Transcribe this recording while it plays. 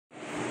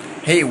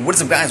Hey,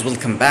 what's up guys,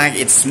 welcome back.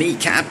 It's me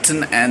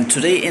Captain, and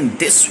today in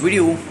this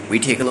video we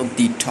take a look at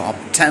the top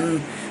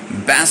 10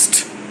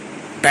 best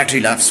battery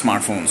life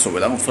smartphones. So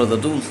without further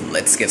ado,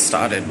 let's get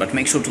started. But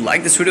make sure to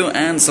like this video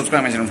and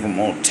subscribe my channel for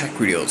more tech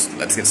videos.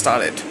 Let's get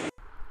started.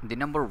 The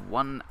number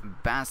one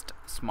best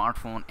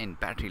smartphone in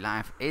battery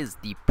life is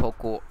the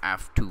Poco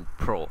F2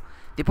 Pro.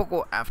 The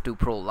Poco F2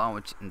 Pro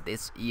launched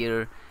this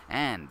year,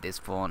 and this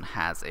phone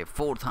has a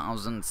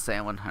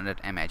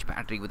 4700 mAh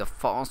battery with a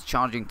fast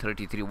charging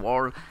 33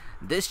 volt.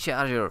 This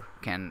charger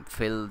can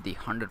fill the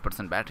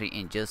 100% battery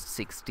in just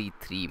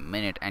 63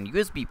 minutes and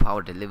USB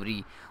power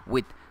delivery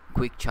with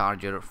quick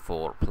charger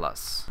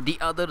 4+. The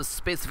other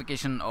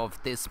specification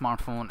of this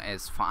smartphone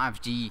is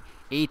 5G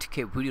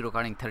 8K video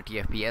recording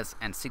 30 fps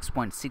and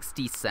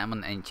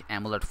 6.67-inch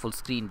AMOLED full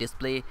screen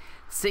display,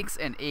 6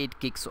 and 8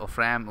 gigs of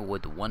RAM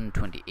with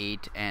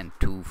 128 and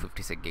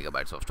 256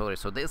 gigabytes of storage.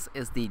 So this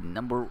is the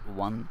number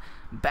one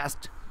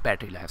best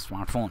battery life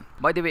smartphone.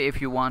 By the way,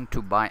 if you want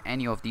to buy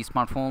any of these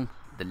smartphones,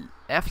 the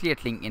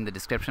affiliate link in the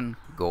description,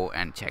 go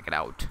and check it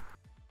out.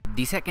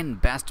 The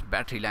second best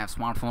battery life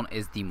smartphone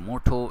is the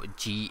Moto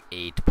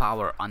G8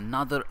 Power,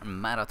 another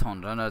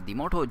marathon runner. The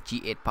Moto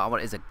G8 Power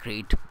is a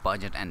great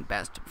budget and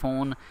best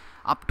phone,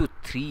 up to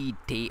 3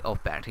 days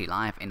of battery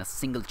life in a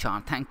single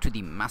charge thanks to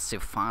the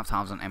massive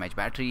 5000 mAh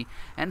battery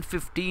and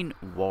 15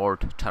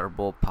 volt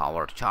turbo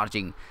power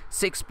charging,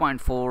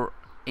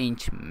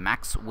 6.4-inch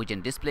max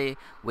vision display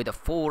with a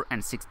 4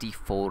 and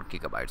 64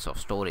 gigabytes of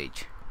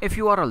storage. If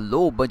you are a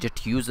low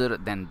budget user,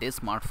 then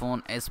this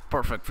smartphone is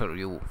perfect for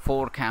you.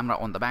 4 camera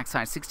on the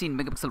backside, 16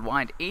 megapixel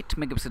wide, 8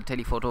 megapixel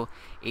telephoto,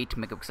 8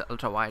 megapixel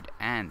ultra wide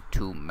and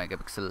 2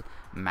 megapixel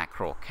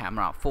macro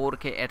camera,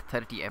 4K at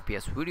 30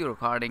 fps video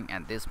recording,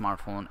 and this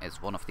smartphone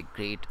is one of the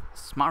great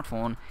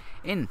smartphone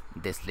in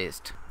this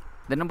list.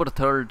 The number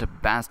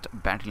third best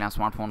battery life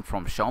smartphone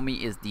from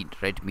Xiaomi is the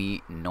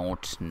Redmi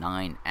Note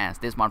 9S.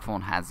 This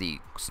smartphone has the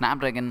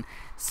Snapdragon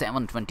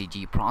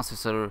 720G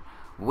processor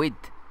with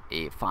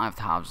a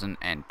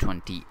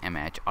 5020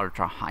 mAh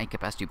ultra high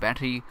capacity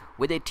battery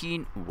with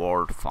 18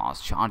 volt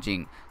fast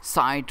charging,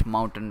 side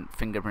mounted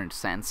fingerprint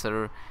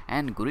sensor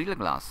and Gorilla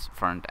Glass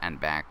front and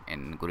back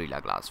in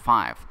Gorilla Glass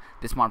 5.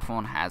 This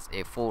smartphone has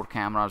a 4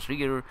 cameras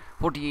rear,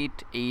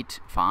 48, 8,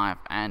 5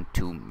 and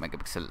 2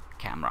 megapixel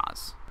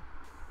cameras.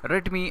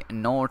 Redmi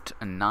Note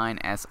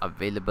 9S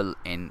available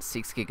in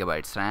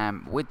 6GB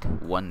RAM with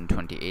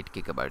 128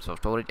 GB of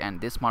storage,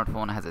 and this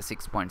smartphone has a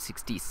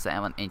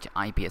 6.67-inch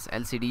IPS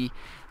LCD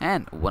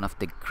and one of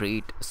the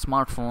great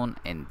smartphone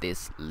in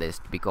this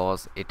list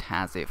because it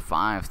has a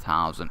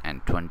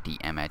 5020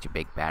 mAh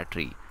big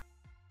battery.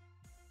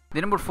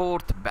 The number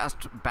fourth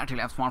best battery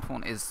life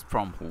smartphone is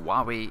from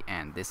Huawei,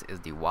 and this is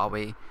the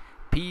Huawei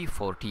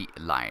P40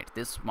 Lite.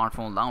 This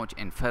smartphone launched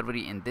in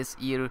February in this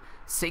year,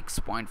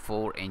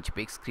 6.4-inch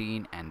big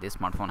screen, and this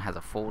smartphone has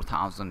a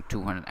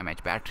 4200 mAh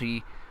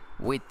battery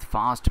with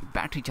fast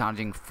battery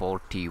charging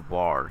 40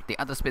 watt. The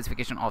other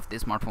specification of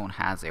this smartphone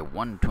has a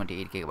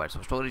 128 gigabytes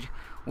of storage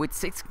with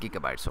 6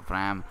 gigabytes of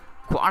RAM,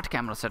 quad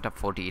camera setup,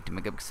 48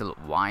 megapixel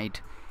wide,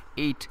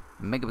 8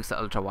 megapixel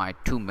ultra wide,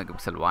 2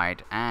 megapixel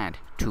wide and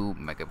 2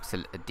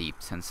 megapixel deep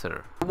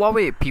sensor. The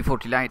Huawei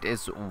P40 Lite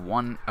is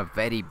a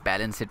very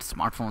balanced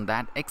smartphone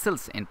that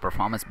excels in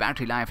performance,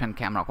 battery life and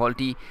camera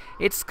quality.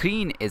 Its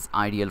screen is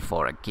ideal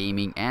for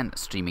gaming and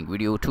streaming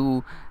video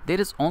too. There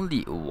is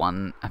only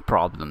one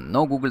problem: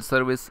 no Google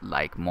service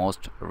like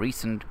most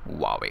recent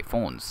Huawei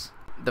phones.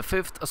 The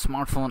fifth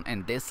smartphone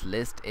in this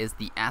list is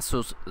the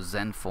Asus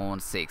Zenfone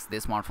 6.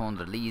 This smartphone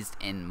released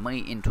in May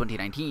in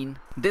 2019.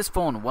 This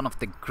phone, one of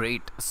the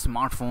great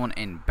smartphone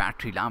in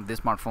battery life.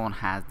 This smartphone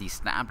has the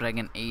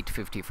Snapdragon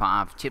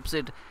 855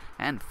 chipset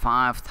and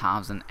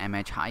 5000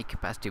 mAh high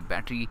capacity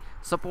battery,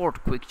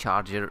 support quick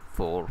charger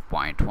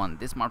 4.1.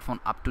 This smartphone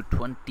up to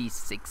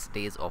 26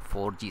 days of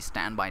 4G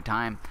standby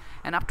time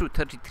and up to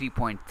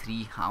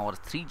 33.3 hours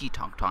 3G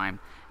talk time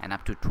and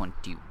up to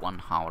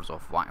 21 hours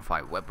of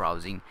Wi-Fi web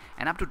browsing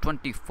and up to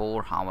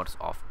 24 hours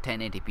of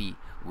 1080p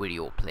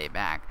video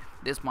playback.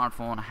 This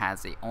smartphone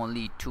has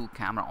only 2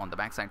 camera on the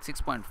backside,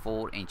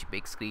 6.4-inch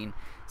big screen,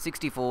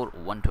 64,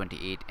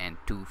 128 and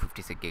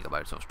 256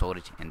 gigabytes of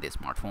storage in this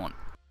smartphone.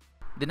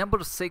 The number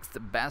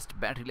 6th best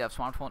battery life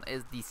smartphone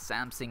is the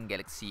Samsung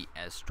Galaxy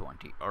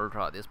S20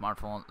 Ultra. This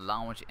smartphone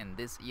launched in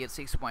this year,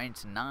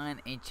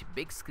 6.9-inch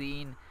big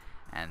screen,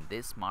 and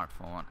this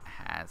smartphone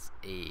has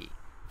a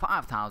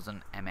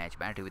 5000 mAh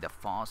battery with a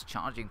fast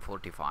charging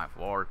 45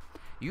 volt,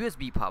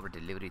 USB power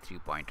delivery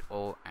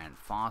 3.0 and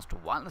fast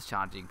wireless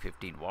charging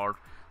 15 volt.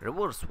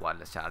 Reverse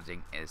wireless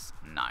charging is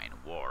 9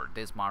 volt.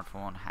 This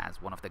smartphone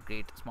has one of the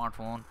great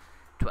smartphone,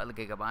 12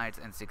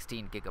 gigabytes and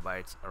 16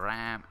 gigabytes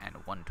RAM and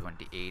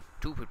 128,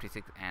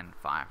 256 and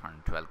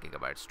 512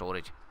 gigabytes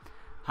storage.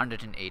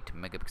 108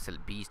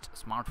 megapixel beast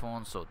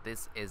smartphone. So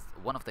this is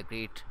one of the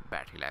great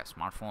battery life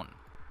smartphone.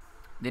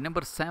 The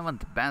number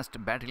 7th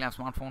best battery life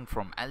smartphone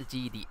from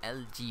LG, the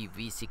LG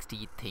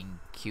V60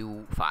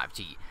 ThinQ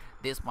 5G.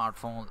 This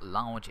smartphone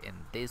launched in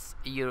this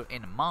year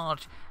in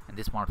March, and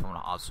this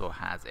smartphone also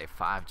has a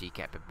 5G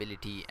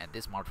capability, and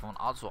this smartphone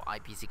also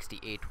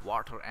IP68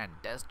 water and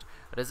dust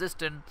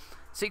resistant,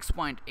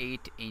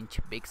 6.8-inch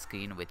big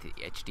screen with the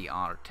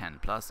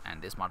HDR10 plus,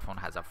 and this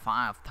smartphone has a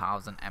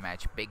 5000 mAh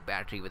big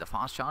battery with a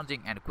fast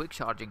charging and quick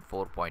charging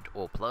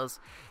 4.0 plus,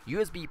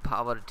 USB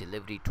power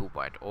delivery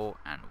 2.0,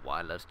 and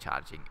wireless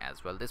charging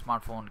as well. This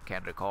smartphone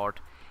can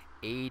record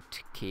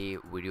 8K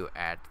video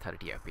at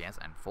 30 fps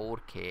and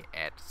 4K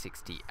at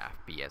 60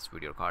 fps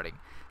video recording.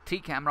 3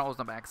 cameras on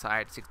the back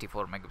side,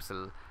 64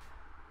 megapixel,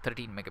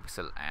 13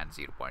 megapixel and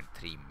 0.3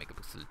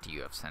 megapixel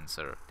TOF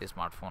sensor. This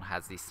smartphone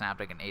has the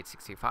Snapdragon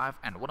 865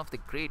 and one of the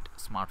great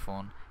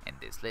smartphone in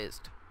this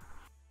list.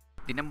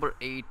 The number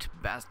 8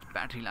 best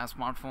battery life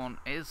smartphone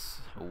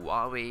is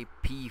Huawei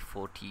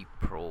P40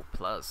 Pro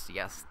Plus.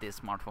 Yes, this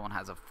smartphone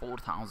has a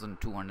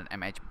 4200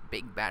 mAh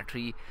big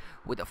battery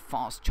with a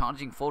fast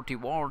charging 40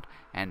 watt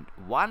and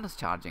wireless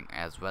charging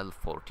as well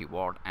 40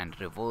 watt, and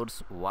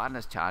reverse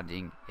wireless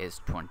charging is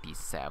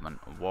 27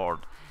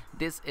 watt.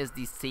 This is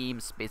the same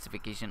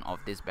specification of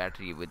this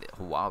battery with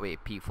Huawei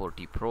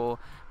P40 Pro,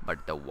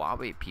 but the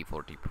Huawei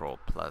P40 Pro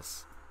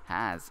Plus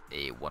has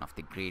one of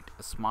the great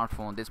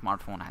smartphone. This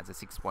smartphone has a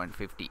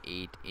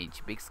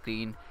 6.58-inch big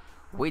screen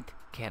with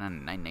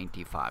Canon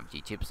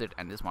 995G chipset,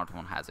 and this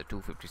smartphone has a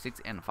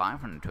 256 and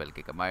 512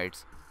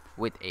 gigabytes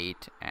with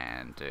 8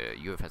 and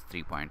UFS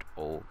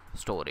 3.0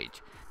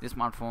 storage. This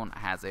smartphone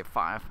has a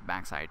 5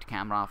 backside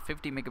camera,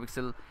 50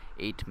 megapixel,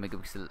 8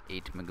 megapixel,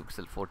 8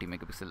 megapixel, 40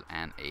 megapixel,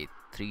 and a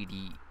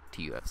 3D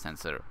TOF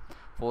sensor.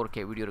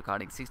 4K video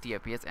recording 60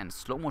 fps and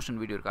slow motion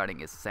video recording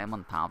is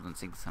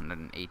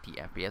 7680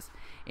 fps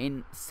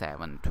in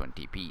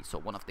 720p. So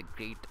one of the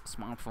great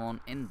smartphone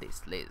in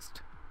this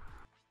list.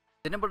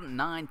 The number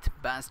 9th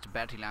best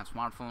battery life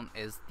smartphone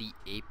is the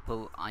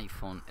Apple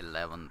iPhone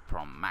 11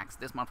 Pro Max.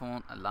 This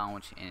smartphone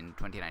launched in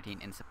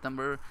 2019 in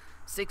September.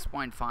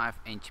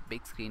 6.5-inch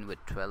big screen with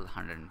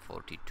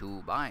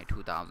 1242 by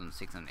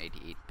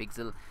 2688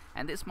 pixel,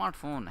 and this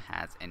smartphone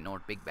has a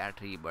not big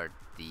battery, but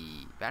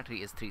the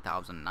battery is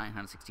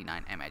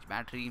 3969 mAh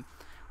battery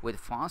with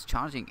fast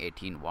charging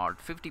 18 watt,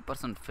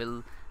 50%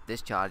 fill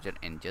this charger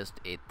in just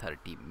a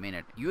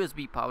 30-minute.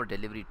 USB power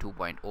delivery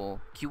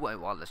 2.0, QI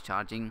wireless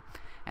charging,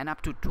 and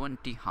up to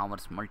 20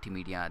 hours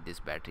multimedia this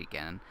battery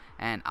can,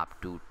 and up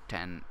to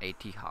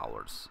 1080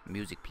 hours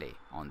music play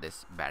on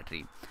this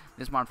battery.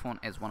 This smartphone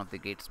is one of the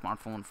great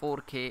smartphone.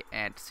 4K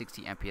at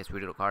 60 fps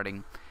video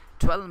recording,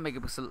 12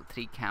 megapixel,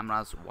 3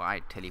 cameras,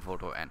 wide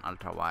telephoto and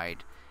ultra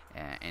wide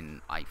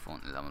in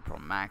iPhone 11 Pro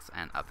Max,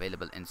 and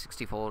available in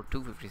 64,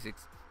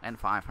 256 and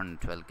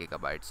 512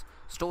 gigabytes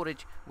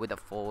storage with a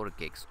 4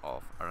 gigs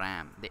of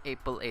RAM. The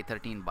Apple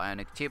A13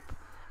 Bionic chip,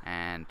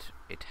 and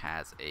it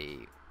has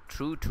a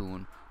True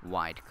Tone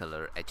wide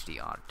color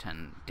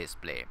HDR10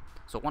 display.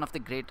 So one of the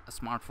great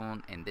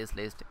smartphone in this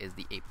list is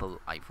the Apple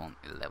iPhone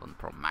 11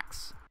 Pro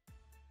Max.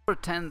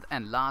 10th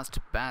and last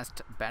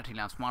best battery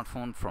life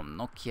smartphone from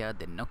Nokia,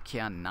 the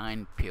Nokia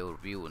 9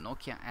 PureView.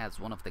 Nokia as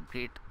one of the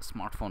great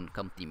smartphone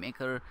company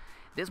maker.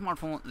 This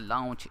smartphone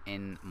launched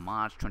in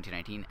March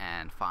 2019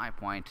 and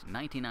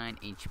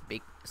 5.99-inch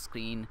big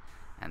screen,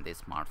 and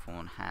this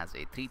smartphone has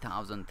a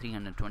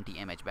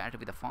 3320 mAh battery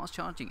with a fast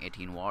charging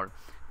 18 watt,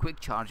 quick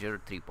charger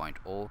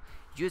 3.0,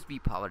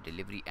 USB power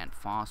delivery and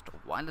fast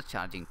wireless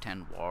charging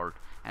 10 watt,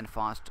 and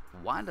fast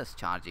wireless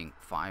charging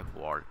 5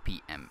 watt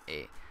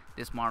PMA.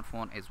 This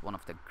smartphone is one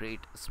of the great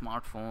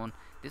smartphone.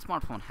 This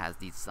smartphone has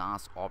the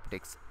ZAS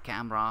optics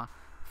camera,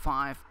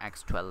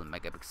 5x12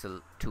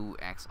 megapixel,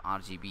 2x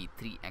RGB,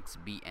 3x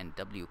B and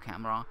W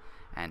camera,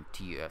 and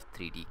TOF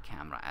 3D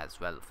camera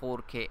as well.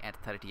 4K at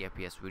 30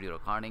 fps video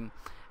recording,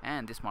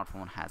 and this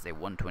smartphone has a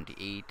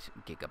 128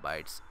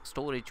 gigabytes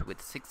storage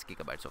with 6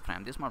 gigabytes of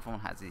RAM. This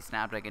smartphone has the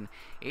Snapdragon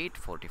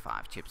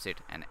 845 chipset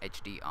and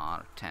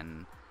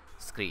HDR10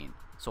 screen.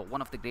 So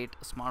one of the great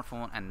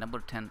smartphone, and number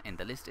 10 in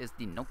the list is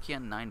the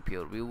Nokia 9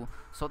 PureView.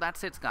 So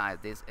that's it guys,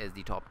 this is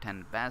the top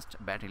 10 best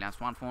battery life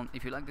smartphone.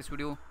 If you like this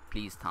video,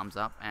 please thumbs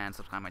up and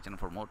subscribe my channel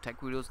for more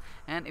tech videos,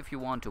 and if you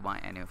want to buy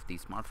any of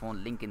these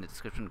smartphone, link in the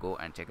description, go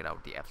and check it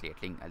out, the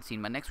affiliate link. I'll see you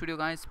in my next video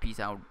guys. Peace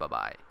out, bye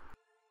bye.